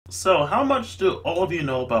So, how much do all of you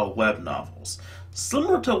know about web novels?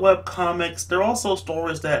 Similar to web comics, they're also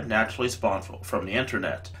stories that naturally spawn from the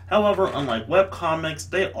internet. However, unlike web comics,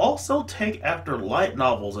 they also take after light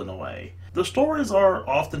novels in a way. The stories are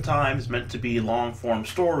oftentimes meant to be long-form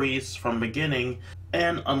stories from the beginning,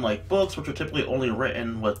 and unlike books, which are typically only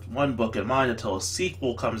written with one book in mind until a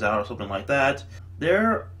sequel comes out or something like that,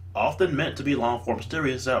 they're often meant to be long-form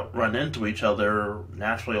stories that run into each other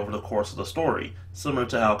naturally over the course of the story, similar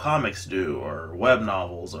to how comics do, or web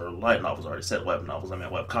novels, or light novels. I already said web novels, I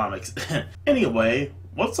meant web comics. Anyway,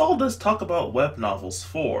 what's all this talk about web novels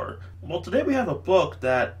for? Well, today we have a book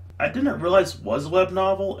that I didn't realize was a web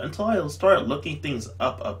novel until I started looking things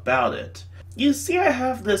up about it. You see, I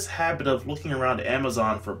have this habit of looking around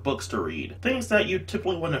Amazon for books to read. Things that you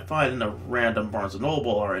typically wouldn't find in a random Barnes &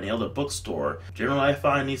 Noble or any other bookstore. Generally, I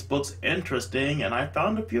find these books interesting, and I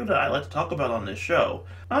found a few that I like to talk about on this show.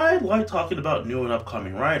 I like talking about new and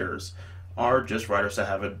upcoming writers, or just writers that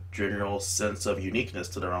have a general sense of uniqueness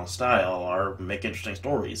to their own style, or make interesting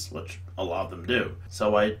stories, which a lot of them do.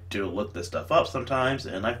 So I do look this stuff up sometimes,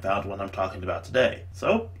 and I found one I'm talking about today.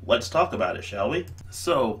 So, let's talk about it, shall we?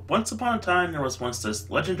 So, once upon a time there was once this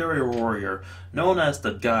legendary warrior known as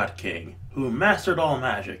the Godking, who mastered all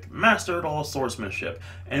magic, mastered all swordsmanship,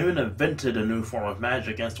 and even invented a new form of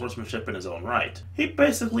magic and swordsmanship in his own right. He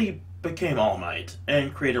basically became All Might,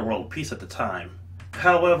 and created world peace at the time.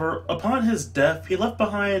 However, upon his death, he left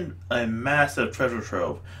behind a massive treasure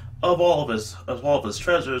trove of all of his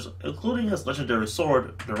treasures, including his legendary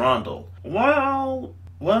sword, Durandal. Well,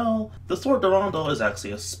 the sword Durandal is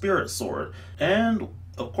actually a spirit sword, and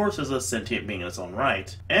of course is a sentient being in its own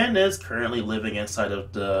right, and is currently living inside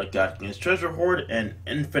of the Godking's treasure hoard and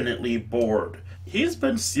infinitely bored. He's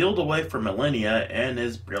been sealed away for millennia and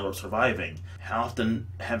is barely surviving, often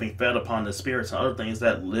having fed upon the spirits and other things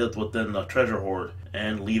that lived within the treasure hoard,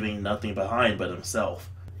 and leaving nothing behind but himself.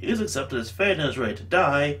 He's accepted his fate and is ready to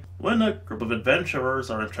die when a group of adventurers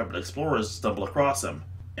or intrepid explorers stumble across him.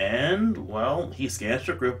 And, well, he scans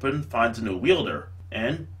the group and finds a new wielder,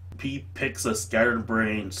 and he picks a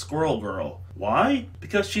scattered-brained squirrel girl. Why?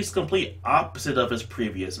 Because she's the complete opposite of his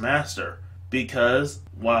previous master. Because,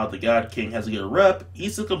 while the God King has a good rep,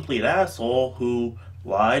 he's a complete asshole who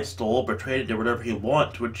lied, stole, betrayed, and did whatever he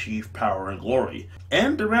wanted to achieve power and glory.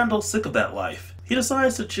 And Durandal's sick of that life. He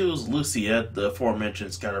decides to choose Lucia, the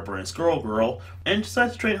aforementioned scatterbrained squirrel girl, and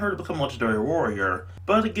decides to train her to become a legendary warrior.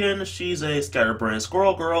 But again, she's a scatterbrained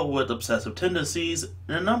squirrel girl with obsessive tendencies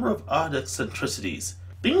and a number of odd eccentricities.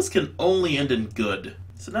 Things can only end in good.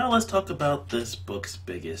 So now let's talk about this book's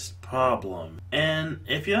biggest problem. And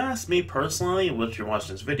if you ask me personally, which you're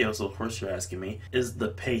watching this video, so of course you're asking me, is the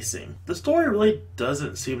pacing. The story really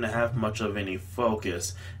doesn't seem to have much of any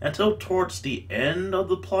focus until towards the end of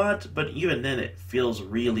the plot, but even then it feels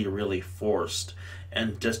really forced,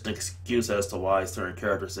 and just an excuse as to why certain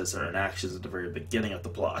characters did certain actions at the very beginning of the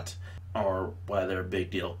plot, or why they're a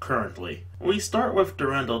big deal currently. We start with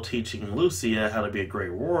Durandal teaching Lucia how to be a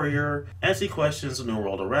great warrior, as he questions the new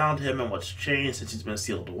world around him and what's changed since he's been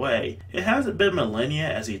sealed away. It hasn't been millennia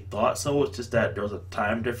as he thought so, it's just that there was a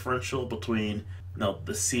time differential between,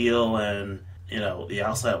 the seal and, the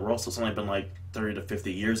outside world, so it's only been like 30 to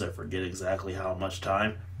 50 years, I forget exactly how much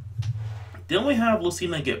time. Then we have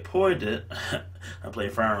Lucina get poisoned. I play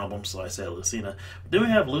Fire Emblem, so I say Lucina. Then we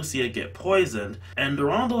have Lucia get poisoned, and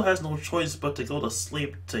Durandal has no choice but to go to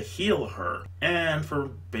sleep to heal her. And for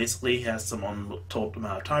basically he has some untold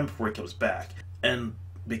amount of time before he comes back. And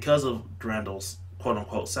because of Durandal's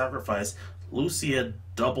quote-unquote sacrifice, Lucia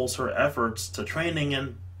doubles her efforts to training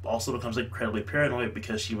and also becomes incredibly paranoid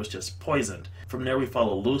because she was just poisoned. From there we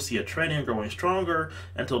follow Lucia training and growing stronger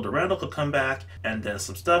until Durandal could come back, and then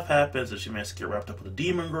some stuff happens and she manages to get wrapped up with a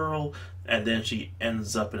demon girl, and then she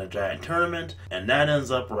ends up in a giant tournament, and that ends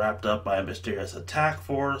up wrapped up by a mysterious attack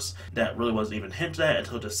force that really wasn't even hinted at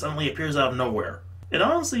until it just suddenly appears out of nowhere. It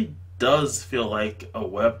honestly does feel like a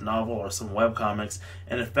web novel or some web comics,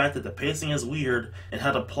 and the fact that the pacing is weird and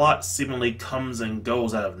how the plot seemingly comes and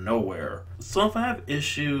goes out of nowhere. So if I have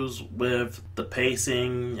issues with the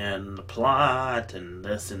pacing and the plot and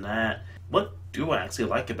this and that, what do I actually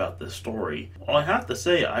like about this story? Well, I have to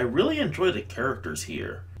say, I really enjoy the characters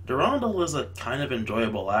here. Durandal is a kind of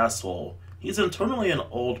enjoyable asshole. He's internally an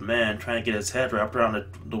old man trying to get his head wrapped around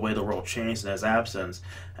the way the world changed in his absence,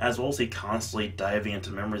 as well as he constantly diving into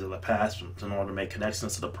memories of the past in order to make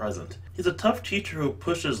connections to the present. He's a tough teacher who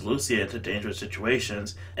pushes Lucia into dangerous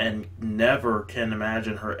situations and never can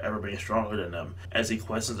imagine her ever being stronger than him, as he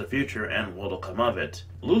questions the future and what'll come of it.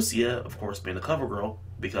 Lucia, of course being the cover girl,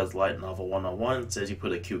 because Light Novel 101 says you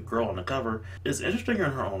put a cute girl on the cover, is interesting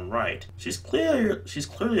in her own right. She's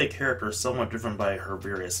clearly a character somewhat driven by her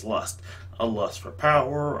various lusts. A lust for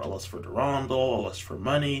power, a lust for Durandal, a lust for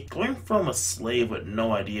money, going from a slave with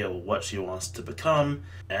no idea what she wants to become,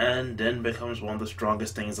 and then becomes one of the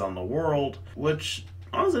strongest things on the world, which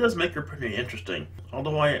honestly does make her pretty interesting.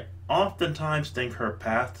 Although I oftentimes think her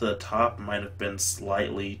path to the top might have been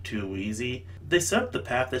slightly too easy. They set up the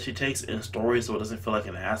path that she takes in stories so it doesn't feel like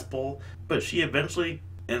an ass pull, but she eventually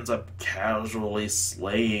ends up casually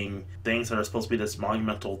slaying things that are supposed to be this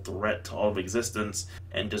monumental threat to all of existence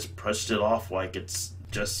and just pushed it off like it's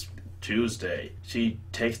just Tuesday. She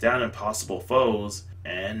takes down impossible foes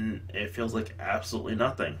and it feels like absolutely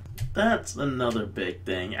nothing. That's another big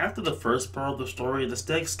thing. After the first part of the story, the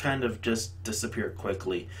stakes kind of just disappear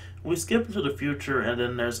quickly. We skip into the future and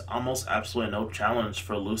then there's almost absolutely no challenge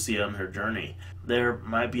for Lucia on her journey. There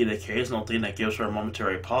might be an occasional thing that gives her a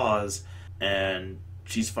momentary pause, and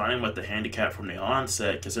she's fine with the handicap from the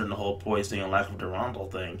onset, considering the whole poisoning and lack of Durandal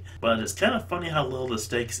thing. But it's kind of funny how little the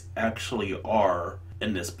stakes actually are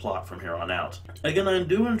in this plot from here on out. Again, I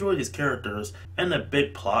do enjoy these characters, and the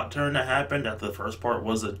big plot turn that happened after the first part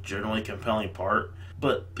was a generally compelling part,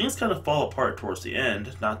 but things kind of fall apart towards the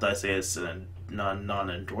end. Not that I say it's a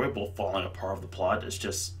non-enjoyable falling apart of the plot, it's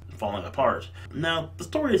just falling apart. Now, the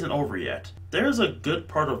story isn't over yet. There's a good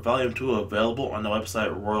part of Volume 2 available on the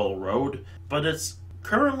website Royal Road, but it's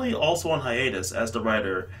currently also on hiatus as the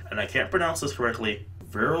writer, and I can't pronounce this correctly,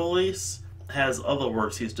 Virilis, has other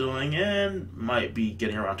works he's doing and might be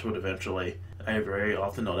getting around to it eventually. I very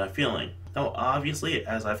often know that feeling. Now, obviously,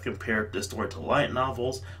 as I've compared this story to light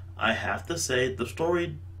novels, I have to say the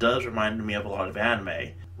story does remind me of a lot of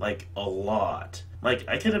anime. Like, a lot. Like,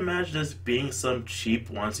 I can imagine this being some cheap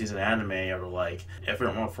one-season anime, or like, if it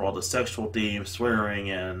weren't for all the sexual themes, swearing,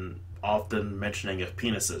 and often mentioning of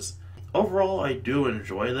penises. Overall, I do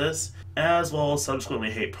enjoy this, as well as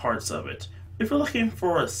subsequently hate parts of it. If you're looking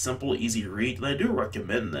for a simple, easy read, then I do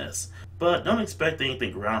recommend this. But don't expect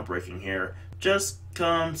anything groundbreaking here. Just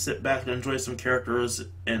come, sit back, and enjoy some characters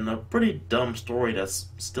in a pretty dumb story that's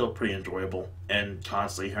still pretty enjoyable. And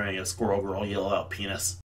constantly hearing a squirrel girl yell out penis.